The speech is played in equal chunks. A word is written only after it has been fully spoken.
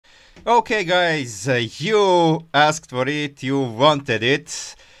Okay, guys, you asked for it, you wanted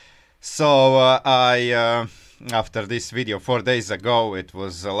it. So after this video 4 days ago, it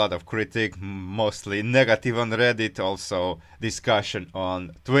was a lot of critique, mostly negative on Reddit, also discussion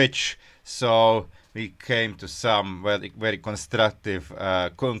on Twitch. So we came to some very constructive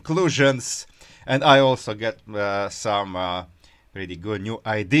conclusions, and I also get some pretty good new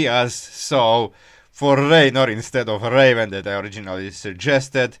ideas. So for Raynor instead of Raven that I originally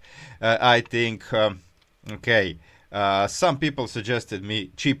suggested, I think okay. Some people suggested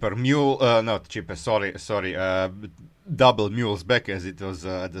me cheaper mule, not cheaper, sorry, double mules back as it was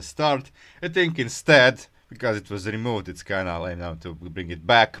at the start. I think instead, because it was removed, it's kind of lame now to bring it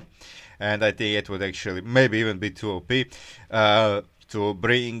back. And I think it would actually maybe even be too OP to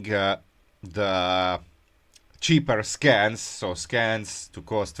bring the cheaper scans, so scans to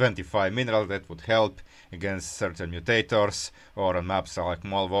cost 25 mineral, that would help against certain mutators, or on maps like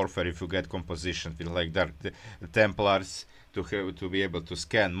Mall Warfare if you get composition with like the Templars to be able to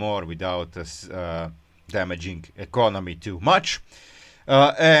scan more without damaging economy too much.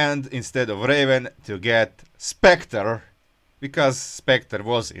 And instead of Raven, to get Spectre, because Spectre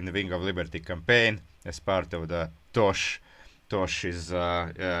was in the Wing of Liberty campaign as part of the Tosh's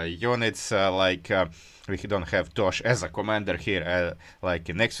units, we don't have Tosh as a commander here, like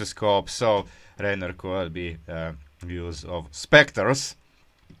in Nexus Co-op, so Raynor could be use of Spectres.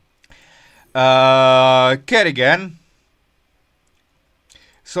 Kerrigan.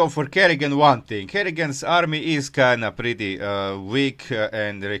 So for Kerrigan, one thing. Kerrigan's army is kinda pretty weak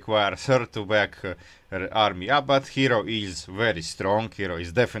and requires her to back her army up, but Hero is very strong. Hero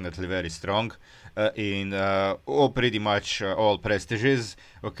is definitely very strong in pretty much all prestiges.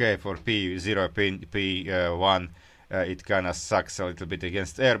 Okay, for P0, P1, it kinda sucks a little bit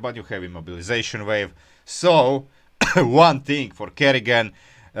against air, but you have immobilization wave. So, one thing for Kerrigan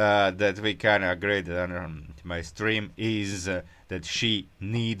that we kinda agreed on my stream is that she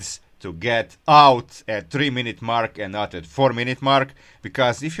needs to get out at 3-minute mark and not at 4-minute mark,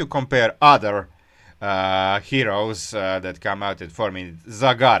 because if you compare other heroes that come out at 4 minutes,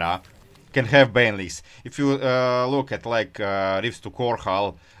 Zagara can have banelings. If you look at like Rifts to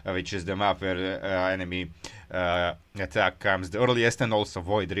Korhal, which is the map where enemy attack comes the earliest, and also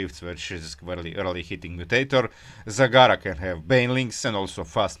Void Rifts, which is very early hitting mutator, Zagara can have banelings and also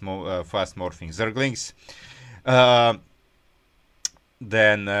fast morphing Zerglings.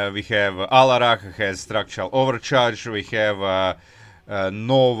 Then we have Alarak, who has structural overcharge. We have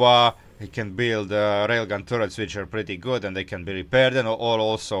Nova. He can build railgun turrets, which are pretty good, and they can be repaired, and or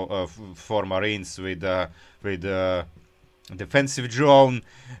also for marines with defensive drone.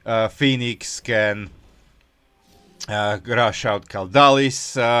 Phoenix can rush out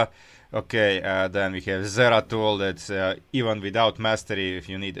Kaldalis. Okay, then we have Zeratul, that's even without mastery, if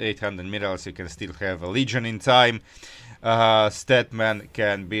you need 800 minerals, you can still have a Legion in time. Statman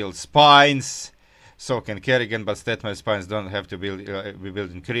can build spines, so can Kerrigan, but Statman spines don't have to be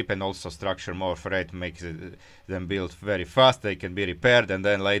built in creep, and also structure more freight makes them build very fast. They can be repaired, and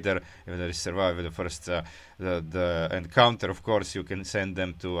then later, if they survive the first the encounter, of course, you can send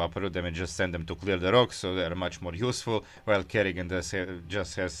them to uproot them and just send them to clear the rocks, so they are much more useful. While Kerrigan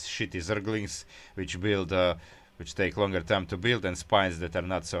just has shitty Zerglings, which take longer time to build, and spines that are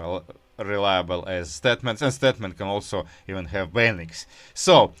not so reliable as Statmans, and Statman can also even have banelings.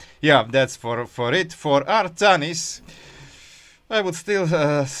 So yeah, that's for it. For Artanis, I would still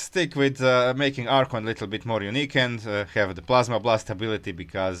stick with making Archon a little bit more unique and have the Plasma Blast ability,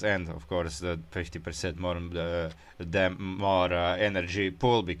 because, and of course the 50% more energy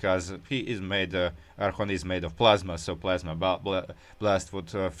pool, because he is made, Archon is made of plasma, so Plasma Blast would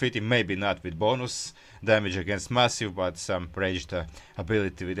fit him, maybe not with bonus damage against massive, but some ranged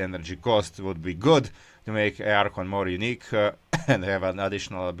ability with energy cost would be good to make Archon more unique and have an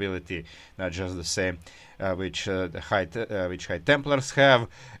additional ability, not just the same which High Templars have,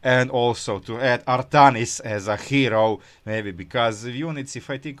 and also to add Artanis as a hero, maybe, because units, if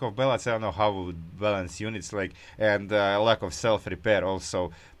I think of balance, I don't know how would balance units, like, and lack of self-repair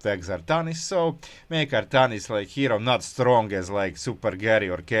also tags Artanis, so make Artanis like hero, not strong as like Super Gary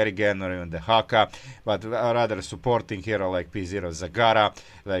or Kerrigan or even the Haka, but rather supporting hero like P0 Zagara,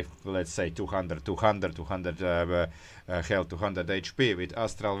 like let's say 200 health, 200 HP with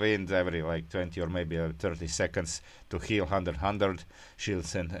Astral Wind every like 20 or maybe 30 seconds to heal 100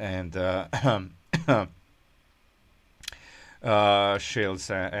 shields and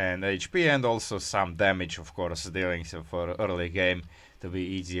shields and HP, and also some damage, of course, dealing for early game to be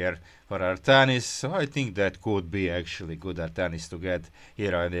easier for Artanis. So I think that could be actually good Artanis to get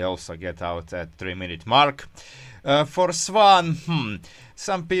here, and they also get out at 3-minute mark. For Swan,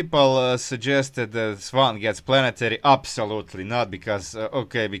 some people suggested that Swan gets planetary. Absolutely not, because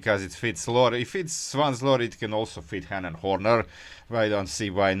because it fits lore. If it's Swan's lore, it can also fit Han and Horner. I don't see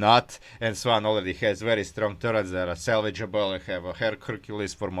why not. And Swan already has very strong turrets that are salvageable. I have a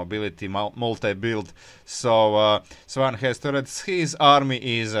Hercules for mobility, multi-build. So Swan has turrets. His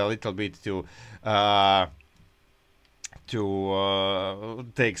army is a little bit too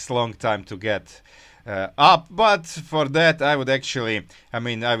takes long time to get up, but for that I would actually, I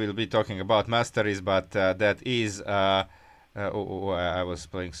will be talking about masteries, but that is I was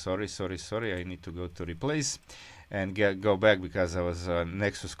playing, sorry, I need to go to replace and go back because I was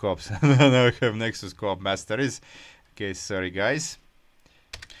Nexus Corps. Now I have Nexus Corps masteries. Okay, sorry guys.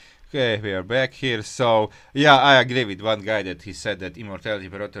 Okay, we are back here. So, yeah, I agree with one guy that he said that Immortality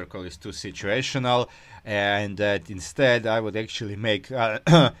Protocol is too situational, and that instead I would actually make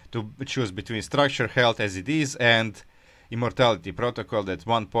to choose between Structure Health as it is and Immortality Protocol. That's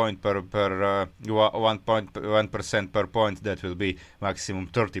 1 point per 1% per point. That will be maximum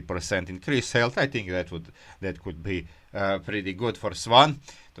 30% increase health. I think that could be pretty good for Swan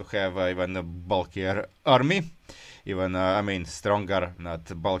to have even a bulkier army. Even stronger, not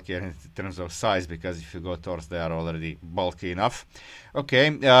bulkier in terms of size, because if you go towards, they are already bulky enough. Okay,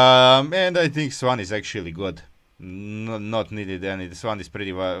 and I think Swan is actually good. Not needed any. Swan is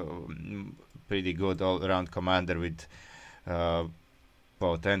pretty good all-around commander with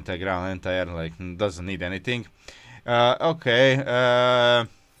both anti-ground, anti-air. Like, doesn't need anything. Okay.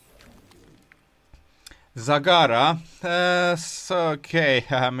 Zagara. Okay.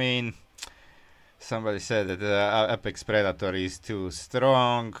 Somebody said that Apex Predator is too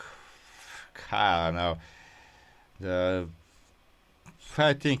strong. I don't know.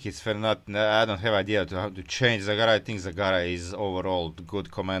 I think it's fair. I don't have idea how to change Zagara. I think Zagara is overall good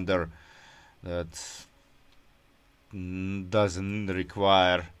commander that doesn't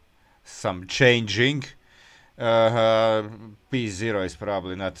require some changing. P0 is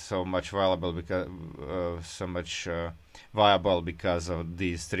probably not so much viable because viable because of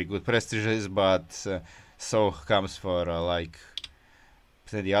these 3 good prestiges, but so comes for like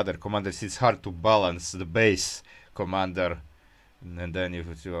the other commanders. It's hard to balance the base commander, and then you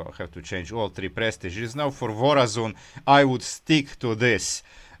have to change all 3 prestiges. Now for Vorazun, I would stick to this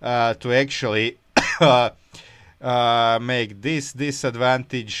to actually make this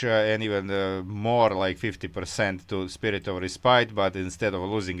disadvantage and even more, like 50% to Spirit of Respite, but instead of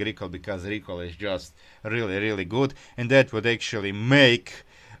losing recall, because recall is just really good, and that would actually make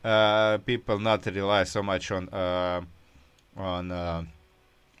people not rely so much on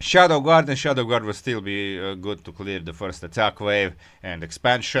Shadow Guard, and Shadow Guard will still be good to clear the first attack wave and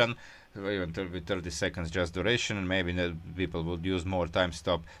expansion, even with 30 seconds just duration, and maybe people would use more time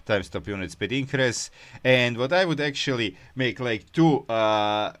stop unit speed increase. And what I would actually make like 2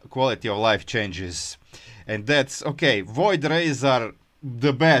 quality of life changes, and that's okay. Void Rays are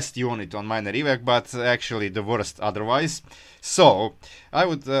the best unit on minor evac, but actually the worst otherwise. So I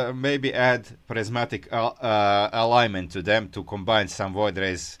would maybe add prismatic alignment to them to combine some Void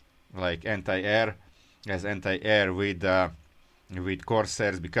Rays like anti-air with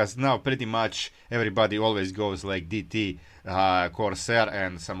Corsairs, because now pretty much everybody always goes like DT, Corsair,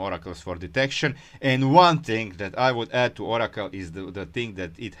 and some Oracles for detection. And one thing that I would add to Oracle is the thing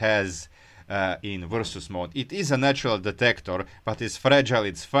that it has in versus mode. It is a natural detector, but it's fragile,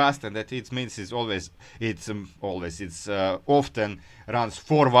 it's fast, and that it means it's often runs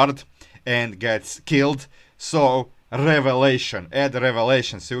forward and gets killed. So revelation, add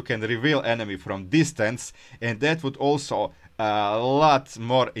revelation, so you can reveal enemy from distance, and that would also a lot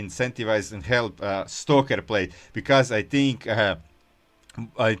more incentivize and help Stalker play, because I think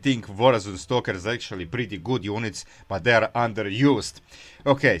Vorazun Stalker is actually pretty good units, but they are underused.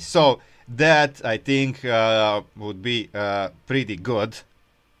 Okay, so that I think would be pretty good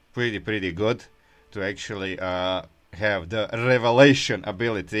to actually have the revelation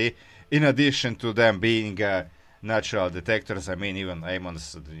ability, in addition to them being natural detectors. I mean, even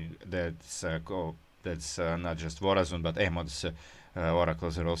Amon's, that's not just Vorazun, but Amon's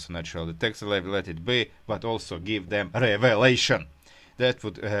oracles are also natural detectors. Let it be, but also give them revelation. That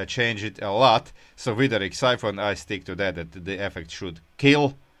would change it a lot. So with the Siphon, I stick to that the effect should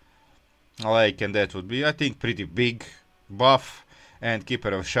kill. And that would be, I think, pretty big buff. And Keeper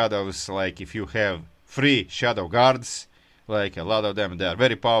of Shadows, like if you have 3 Shadow Guards, like a lot of them, they are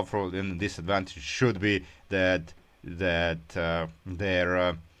very powerful, and the disadvantage should be that their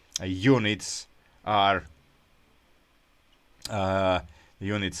units are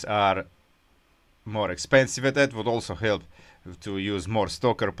units are more expensive. That would also help to use more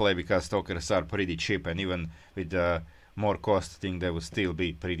stalker play, because stalkers are pretty cheap, and even with more cost, I think they will still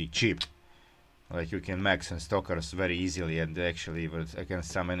be pretty cheap. Like, you can max and stalkers very easily, and actually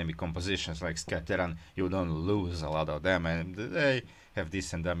against some enemy compositions like Scatteran, you don't lose a lot of them, and they have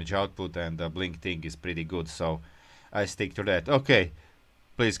decent damage output, and the blink thing is pretty good, so I stick to that. Okay,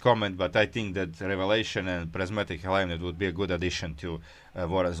 please comment, but I think that Revelation and Prismatic Alignment would be a good addition to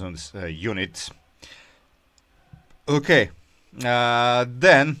Vorazun's units. Okay,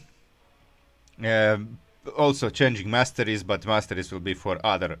 then also changing masteries, but masteries will be for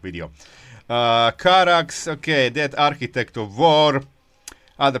other video. Karax, okay, that Architect of War.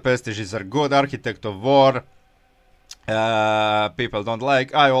 Other prestiges are good. Architect of War, people don't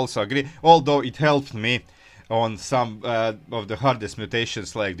like. I also agree, although it helped me on some of the hardest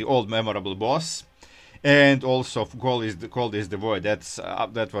mutations, like the old memorable boss, and also Cold is the Void.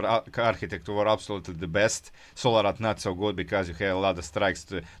 That were Architect were absolutely the best. Solarat not so good, because you have a lot of strikes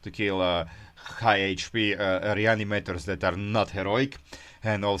to kill high HP reanimators that are not heroic,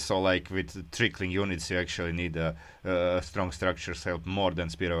 and also, like, with trickling units, you actually need strong structures help more than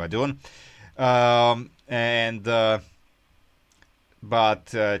Spear of Adun. But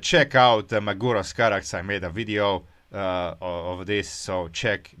check out Maguros Karax. I made a video of this, so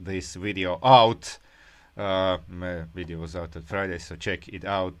check this video out. My video was out on Friday, so check it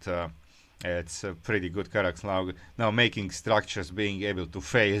out. It's a pretty good Karax now making structures, being able to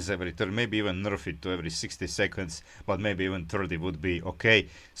phase every turn, maybe even nerf it to every 60 seconds, but maybe even 30 would be okay,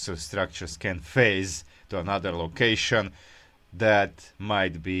 so structures can phase to another location. That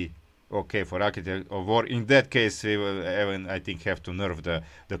might be okay for Architect of War. In that case, we will even, I think, have to nerf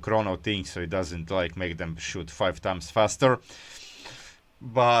the chrono thing, so it doesn't like make them shoot 5 times faster.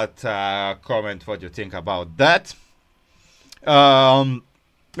 But comment what you think about that.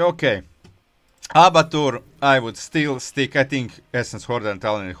 Okay, Abatur, I would still stick. I think Essence Hoarder and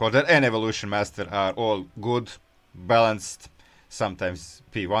Talon Hoarder and Evolution Master are all good, balanced. Sometimes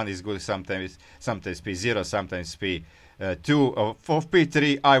P1 is good, sometimes P0, sometimes P2. For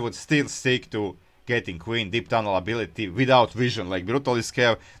P3, I would still stick to getting Queen Deep Tunnel ability without vision, like Brutalisk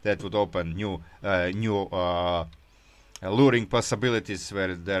have. That would open new luring possibilities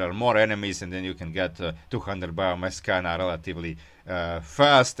where there are more enemies, and then you can get 200 biomass kinda relatively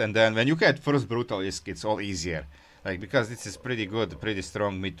fast. And then when you get first Brutalisk, it's all easier, like, because this is pretty good, pretty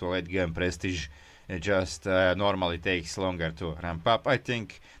strong mid to late game prestige. It just normally takes longer to ramp up. I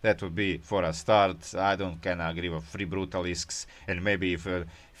think that would be for a start. I don't kinda agree with 3 Brutalisks, and maybe if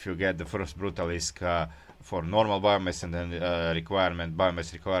you get the first Brutalisk for normal biomass, and then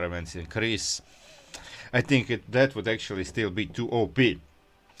biomass requirements increase, I think that would actually still be too OP.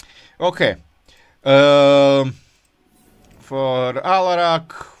 Okay. For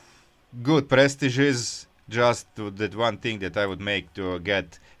Alarak, good prestiges. Just that one thing that I would make to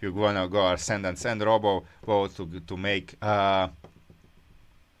get, you wanna go Ascendance and Robo both to make the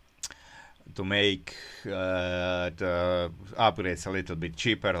upgrades a little bit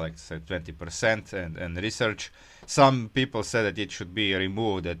cheaper, like say 20%, and research. Some people said that it should be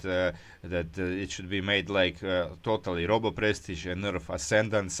removed, that it should be made like totally Robo Prestige and nerf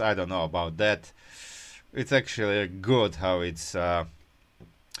Ascendance. I don't know about that. It's actually good how it's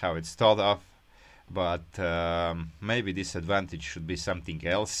thought of, but maybe disadvantage should be something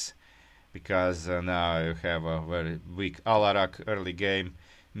else, because now you have a very weak Alarak early game.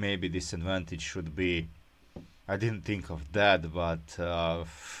 Maybe disadvantage should be, I didn't think of that, but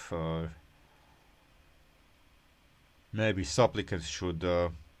maybe supplicants should,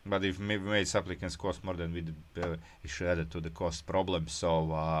 but if maybe made supplicants cost more than we should add it to the cost problem.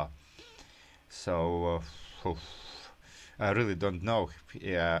 So I really don't know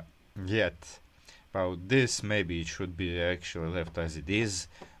yet about this. Maybe it should be actually left as it is,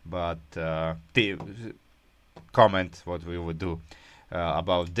 but comment what we would do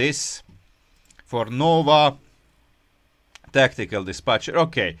about this. For Nova, Tactical Dispatcher.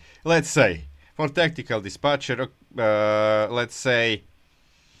 Okay, let's say for Tactical Dispatcher, let's say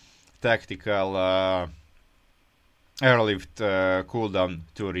Tactical Airlift cooldown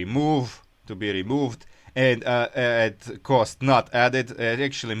to be removed, and at cost not added,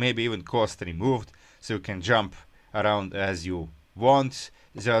 actually maybe even cost removed, so you can jump around as you want.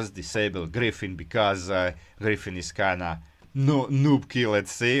 Just disable Griffin, because Griffin is kinda noob kill,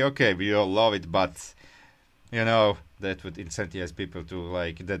 let's say. Okay, we all love it, but you know, that would incentivize people to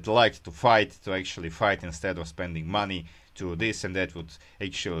like to fight, to actually fight instead of spending money to this, and that would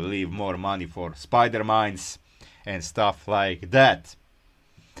actually leave more money for spider mines and stuff like that.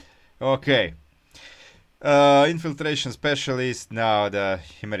 Okay, Infiltration specialist. Now the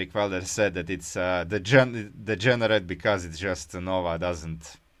Himeric Welder said that it's degenerate because it's just Nova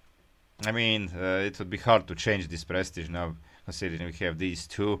doesn't. I mean, it would be hard to change this prestige now, considering we have these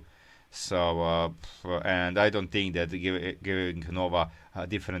two. So, and I don't think that giving Nova a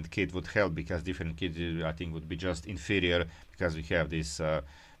different kit would help, because different kit I think would be just inferior, because we have this,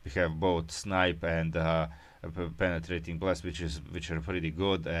 we have both snipe and penetrating blast, which are pretty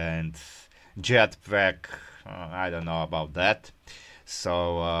good, and jetpack. I don't know about that.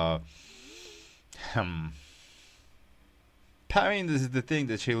 So, I mean, this is the thing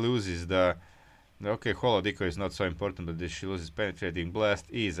that she loses the. Okay, Holo Decoy is not so important, but this she loses penetrating blast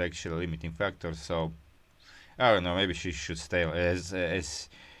is actually a limiting factor. So I don't know. Maybe she should stay as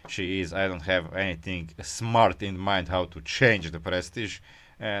she is. I don't have anything smart in mind how to change the prestige,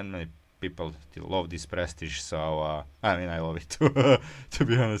 and many people still love this prestige. So I mean, I love it too. To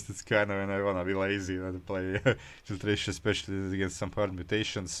be honest, it's kind of when I wanna be lazy and play filtration, especially against some hard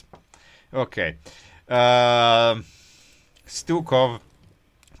mutations. Okay. Stukov,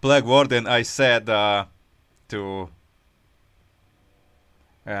 Plague Warden, I said to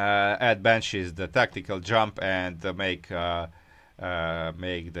add Banshees, the tactical jump, and make the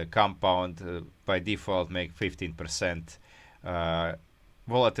compound by default make 15%.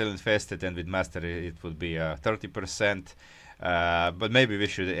 Volatile infested, and with mastery it would be 30%. But maybe we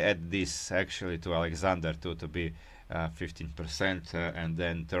should add this actually to Alexander too, to be 15%, and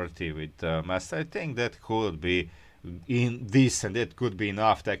then 30 with master. I think that could be in this, and it could be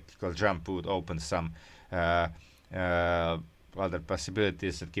enough. Tactical jump would open some other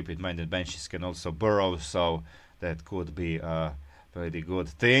possibilities, and keep in mind that benches can also burrow, so that could be a pretty good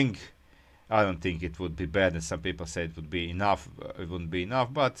thing. I don't think it would be bad, and some people say it would be enough. It wouldn't be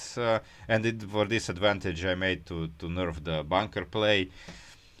enough, but and for this advantage, I made to nerf the bunker play.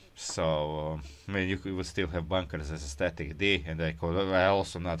 So I mean, you would still have bunkers as a static D, and they could. I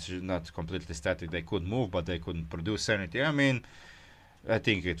also not completely static. They could move, but they couldn't produce anything. I mean, I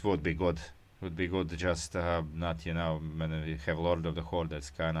think it would be good. Would be good, just not, when you have Lord of the Horde. That's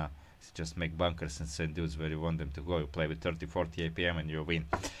kinda just make bunkers and send dudes where you want them to go. You play with 30-40 APM and you win.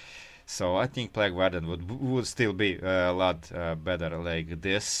 So I think Plague Warden would still be a lot better like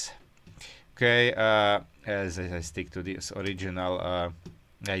this. Okay, as I stick to this original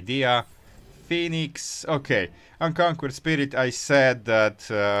idea. Phoenix. Okay, Unconquered Spirit, I said that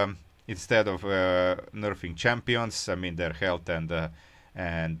instead of nerfing champions, I mean their health and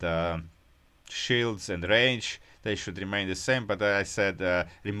shields and range, they should remain the same, but I said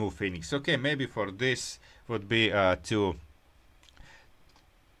remove Phoenix. Okay, maybe for this would be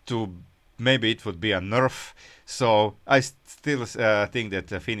to maybe it would be a nerf. So I still think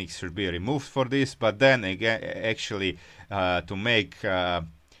that Phoenix should be removed for this, but then again, actually to make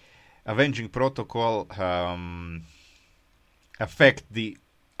Avenging Protocol affect the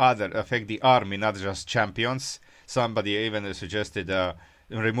army, not just champions. Somebody even suggested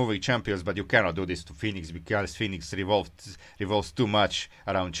removing champions, but you cannot do this to Phoenix, because Phoenix revolves too much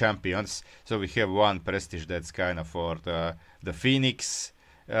around champions. So we have one prestige that's kind of for the Phoenix,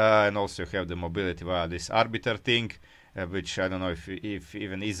 and also have the mobility via this arbiter thing, which I don't know if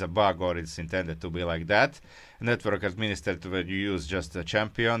even is a bug or it's intended to be like that. Network administered when you use just the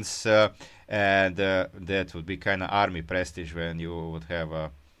champions, and that would be kind of army prestige when you would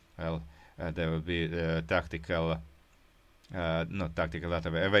have there would be tactical. Not tactical data,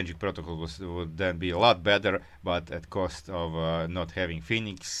 Avenging Protocol would then be a lot better, but at cost of not having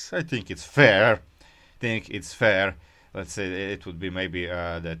Phoenix. I think it's fair. Let's say it would be maybe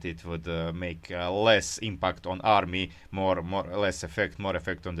that it would make less impact on army, more less effect, more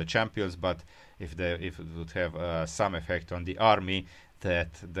effect on the champions. But if it would have some effect on the army,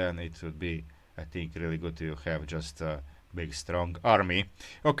 then it would be, I think, really good to have just a big strong army.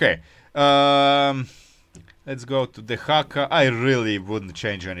 Okay. Let's go to the Haka. I really wouldn't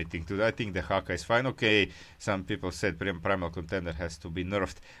change anything to that. I think the Haka is fine. Okay, some people said Primal Contender has to be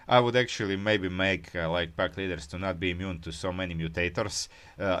nerfed. I would actually maybe make like pack leaders to not be immune to so many mutators.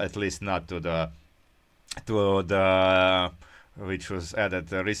 At least not to the which was added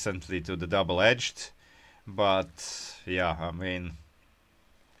recently to the double-edged. But yeah, I mean,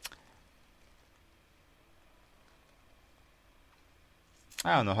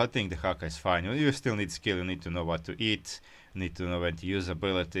 I don't know, I think the Haka is fine. You still need skill, you need to know what to eat, you need to know when to use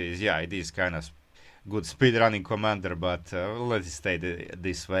abilities. Yeah, it is kind of good speedrunning commander, but let it stay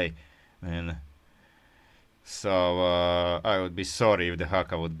this way. And so I would be sorry if the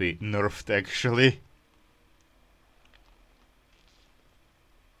Haka would be nerfed actually.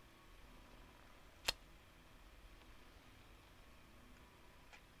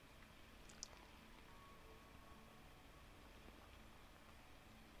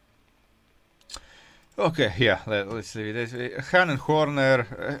 Okay, yeah, let's leave it this way. Han and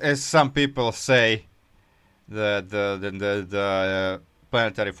Horner, as some people say, the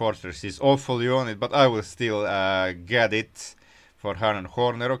planetary fortress is awful unit, but I will still get it for Han and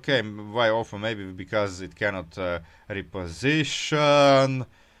Horner. Okay, why awful? Maybe because it cannot reposition,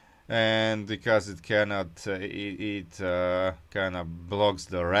 and because it cannot, it kind of blocks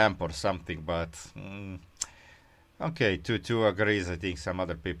the ramp or something. But okay, two agrees. I think some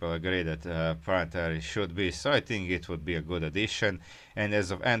other people agree that planetary should be. So I think it would be a good addition. And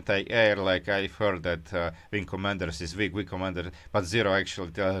as of anti-air, like I've heard that Wing Commanders is weak. Wing Commander, but Zero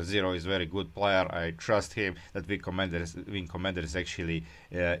actually Zero is very good player. I trust him. That Wing Commander is actually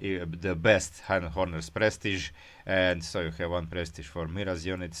the best Han Horner's prestige. And so you have one prestige for Mira's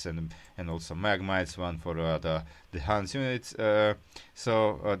units and also Magmites, one for the Han's units.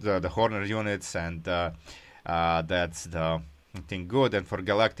 So the Horner units and. That's the thing good. And for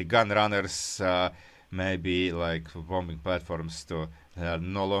galactic gun runners, maybe like bombing platforms to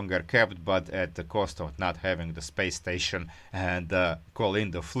no longer kept, but at the cost of not having the space station and call in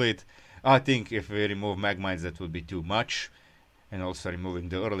the fleet. I think if we remove magmines, that would be too much, and also removing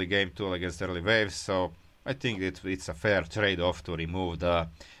the early game tool against early waves. So I think it's a fair trade-off to remove the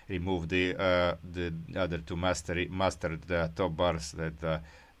other two master the top bars, that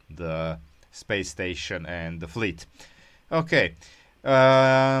the space station and the fleet. Okay.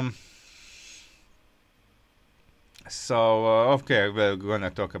 Okay, we're gonna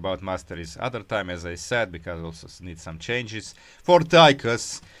talk about masteries other time, as I said, because also need some changes. For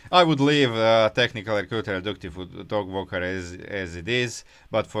Tychus, I would leave technical recruiter reductive dog walker as it is,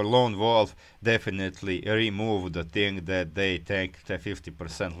 but for lone wolf, definitely remove the thing that they take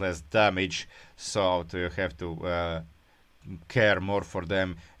 50% less damage, so you have to care more for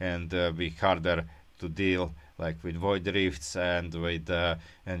them and be harder to deal, like with void rifts and with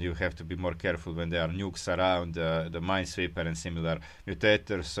and you have to be more careful when there are nukes around, the minesweeper and similar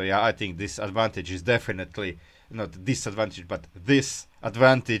mutators. So yeah, I think this advantage is definitely not disadvantage, but this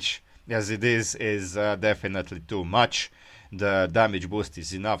advantage as it is definitely too much. The damage boost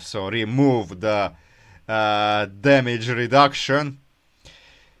is enough, so remove the damage reduction.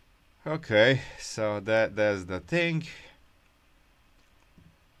 Okay, so that's the thing.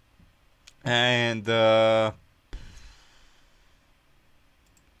 And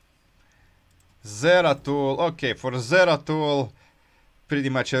Zeratul. Okay, for Zeratul, pretty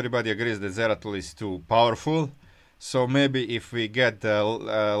much everybody agrees that Zeratul is too powerful. So maybe if we get the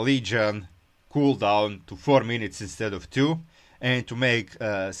Legion cooldown to 4 minutes instead of 2, and to make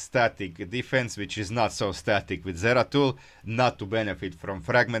static defense, which is not so static with Zeratul, not to benefit from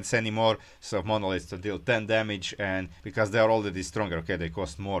fragments anymore, so monoliths to deal 10 damage, and because they are already stronger, okay, they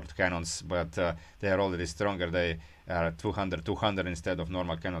cost more cannons, but they are already stronger, they are 200 instead of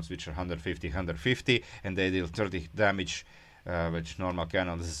normal cannons, which are 150, and they deal 30 damage, which normal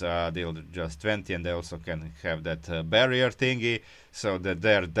cannons deal just 20, and they also can have that barrier thingy, so that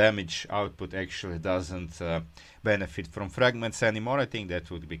their damage output actually doesn't benefit from fragments anymore. I think that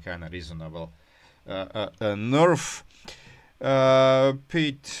would be kind of reasonable nerf.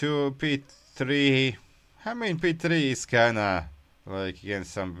 P2, P3. I mean, P3 is kind of like, again,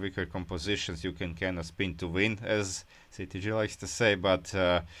 some weaker compositions you can kind of spin to win, as CTG likes to say, but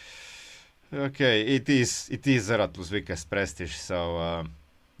okay, it is Zeratul's weakest prestige, so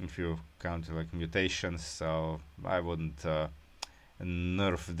if you count like mutations, so I wouldn't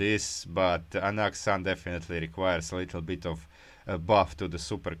nerf this, but Anaxan definitely requires a little bit of a buff to the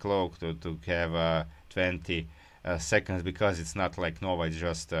super cloak to have 20 seconds, because it's not like Nova, it's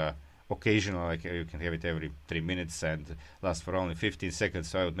just occasional, like you can have it every 3 minutes and lasts for only 15 seconds,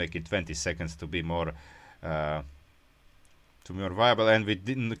 so I would make it 20 seconds to be more viable. And with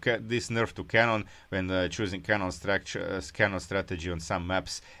this nerf to cannon, when choosing cannon strategy on some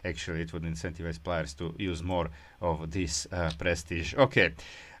maps, actually it would incentivize players to use more of this prestige. Okay,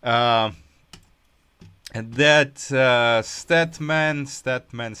 and that statman,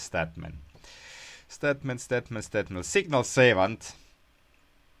 signal savant.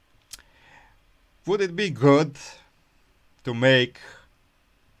 Would it be good to make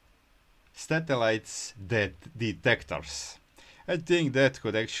satellites detectors? I think that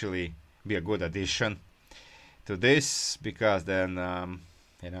could actually be a good addition to this, because then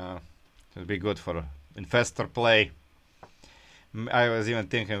it would be good for infestor play. I was even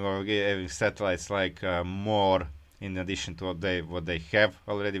thinking of having satellites like more, in addition to what they have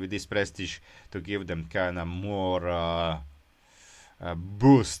already with this prestige, to give them kind of more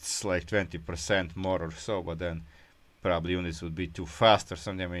boosts, like 20% more or so, but then probably units would be too fast or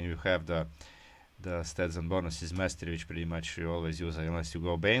something. I mean, you have the stats and bonuses mastery, which pretty much you always use unless you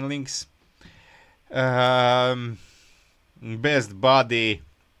go banelings. Best body.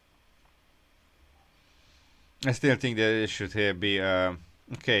 I still think that it should be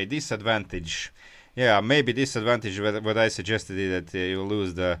okay. Disadvantage. Yeah, maybe disadvantage. What I suggested is that you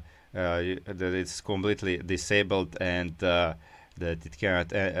lose that it's completely disabled and that it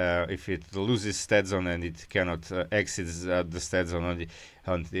cannot if it loses stat zone and it cannot exit the stat zone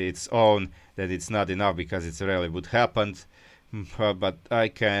on its own, that it's not enough because it really would happen. But I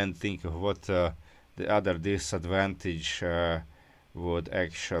can't think of what the other disadvantage would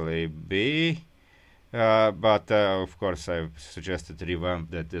actually be. But of course, I suggested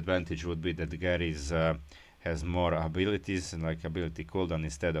revamp that the advantage would be that Gary's has more abilities and like ability cooldown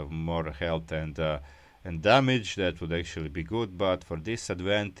instead of more health and damage. That would actually be good. But for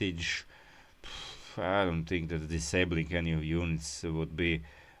disadvantage, I don't think that disabling any units would be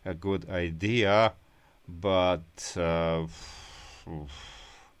a good idea. But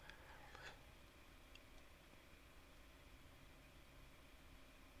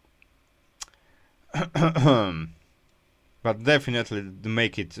but definitely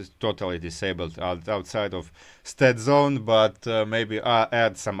make it totally disabled outside of stat zone, but maybe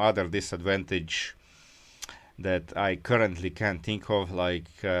add some other disadvantage that I currently can't think of, like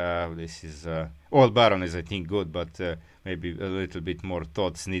this is all Baron is I think good, but maybe a little bit more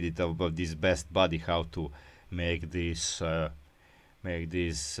thoughts needed about this best body, how to make this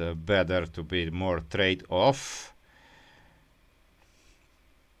better, to be more trade off,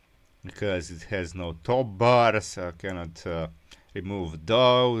 because it has no top bars. I cannot remove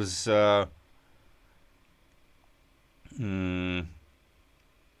those.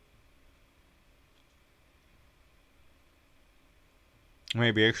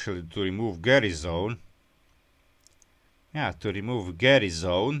 Maybe actually to remove Gary Zone. Yeah, to remove Gary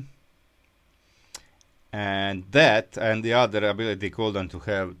Zone. And that and the other ability cooldown to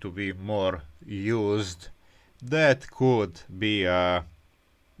have to be more used. That could be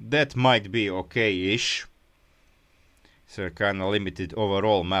that might be okay-ish. So kind of limited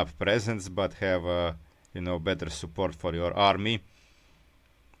overall map presence, but have better support for your army.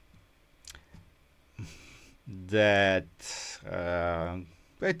 That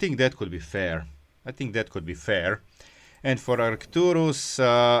I think that could be fair. And for Arcturus,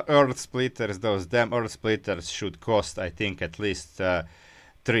 Earth Splitters, those damn Earth Splitters should cost, I think, at least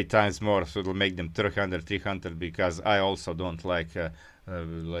 3 times more, so it'll make them 300, because I also don't like them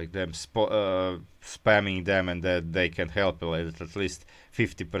spamming them, and that they can help at least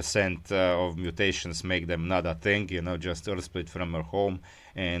 50% of mutations make them not a thing, just Earth Split from her home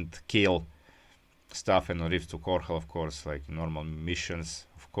and kill stuff, and Rift to Korhal, of course, like normal missions,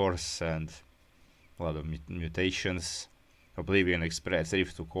 of course, and a lot of mutations. Oblivion Express,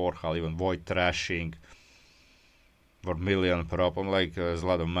 Rift to Korhal, even Void Trashing, Vermilion problem. Like there's a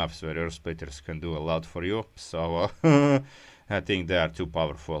lot of maps where Earth Splitters can do a lot for you. So I think they are too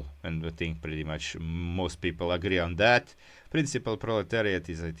powerful, and I think pretty much most people agree on that. Principal Proletariat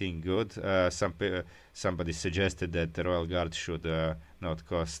is, I think, good. Somebody suggested that the Royal Guard should not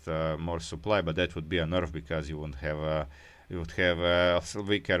cost more supply, but that would be a nerf, because you would have a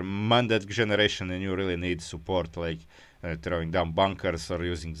weaker mandate generation, and you really need support, like throwing down bunkers or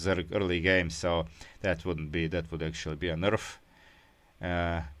using Zerg early game. So that would actually be a nerf.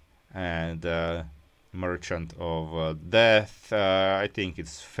 And Merchant of Death, I think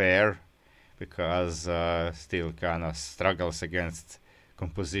it's fair, because still kind of struggles against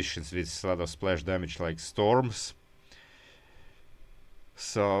compositions with a lot of splash damage like storms.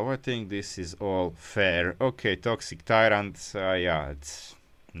 So I think this is all fair. Okay, Toxic Tyrant, yeah, it's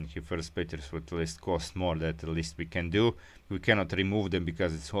First Splitters would at least cost more. That at least we can do. We cannot remove them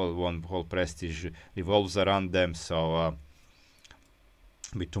because it's whole prestige revolves around them, so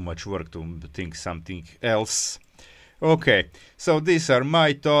be too much work to think something else. Okay, so these are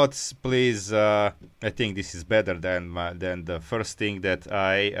my thoughts. Please, I think this is better than the first thing that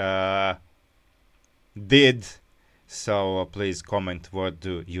I did. So please comment what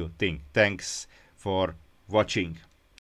do you think. Thanks for watching.